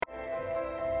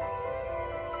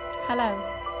Hello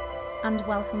and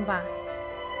welcome back.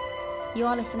 You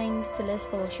are listening to Liz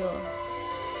Forshaw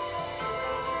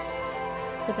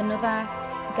with another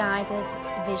guided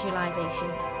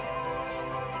visualization.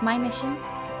 My mission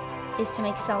is to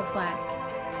make self-work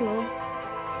cool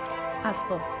as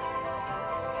fuck.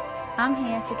 I'm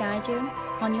here to guide you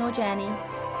on your journey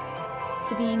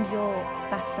to being your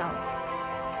best self.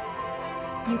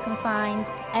 You can find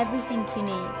everything you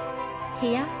need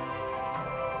here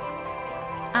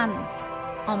and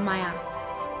on my app.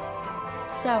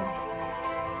 So,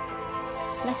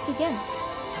 let's begin.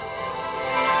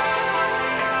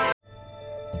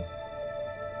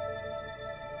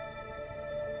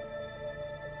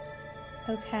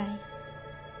 Okay,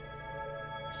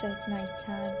 so it's night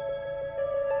time.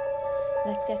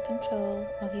 Let's get control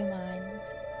of your mind.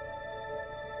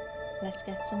 Let's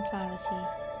get some clarity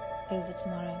over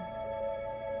tomorrow.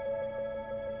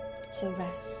 So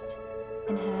rest,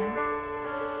 inhale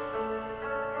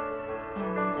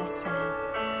and exhale.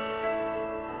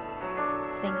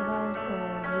 Think about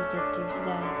all you did do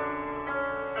today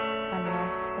and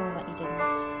not all that you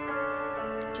didn't.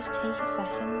 Just take a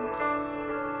second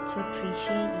to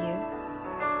appreciate you,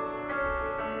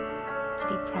 to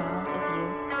be proud of you.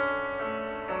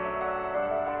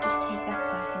 Just take that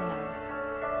second now.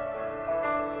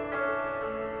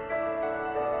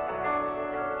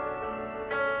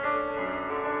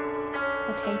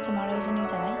 Okay, tomorrow's a new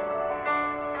day.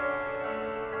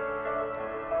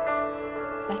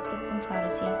 Let's get some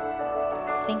clarity.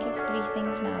 Think of 3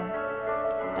 things now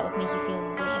that would make you feel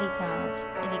really proud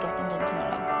if you got them done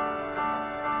tomorrow.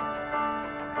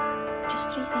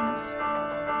 Just 3 things.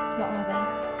 What are they?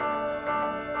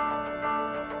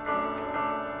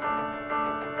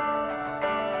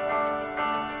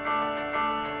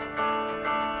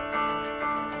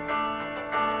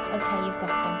 Okay, you've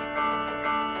got them.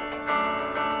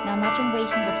 Now imagine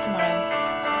waking up tomorrow.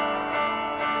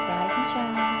 Rise and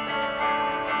shine.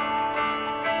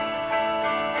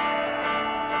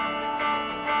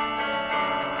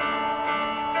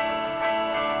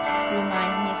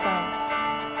 Reminding yourself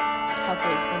how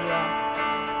grateful you are.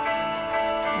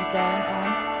 You're going on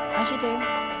as you do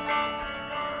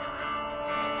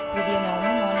with your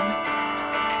normal morning.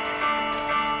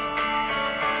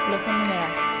 Look in the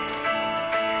mirror.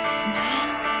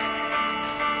 Smile.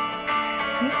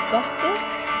 You've got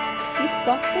this. You've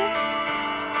got this.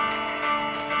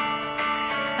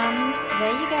 And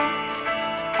there you go.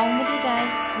 On with your day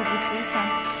with your 3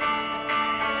 tasks.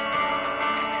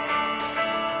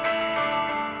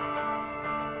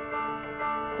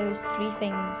 Those 3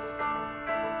 things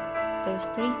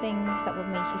that would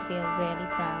make you feel really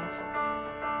proud.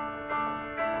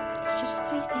 It's just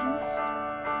 3 things.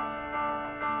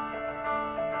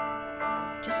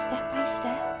 Just step by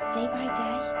step, day by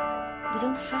day. You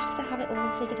don't have to have it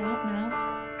all figured out now.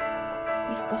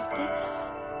 You've got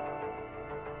this.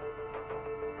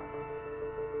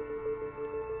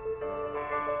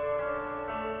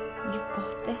 You've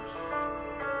got this.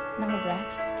 Now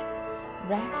rest.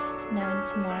 Rest knowing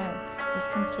tomorrow is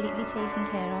completely taken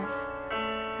care of.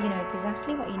 You know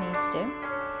exactly what you need to do.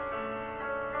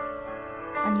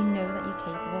 And you know that you're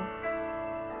capable.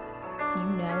 You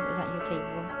know that you're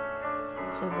capable.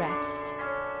 So rest.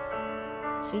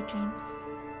 Sweet dreams.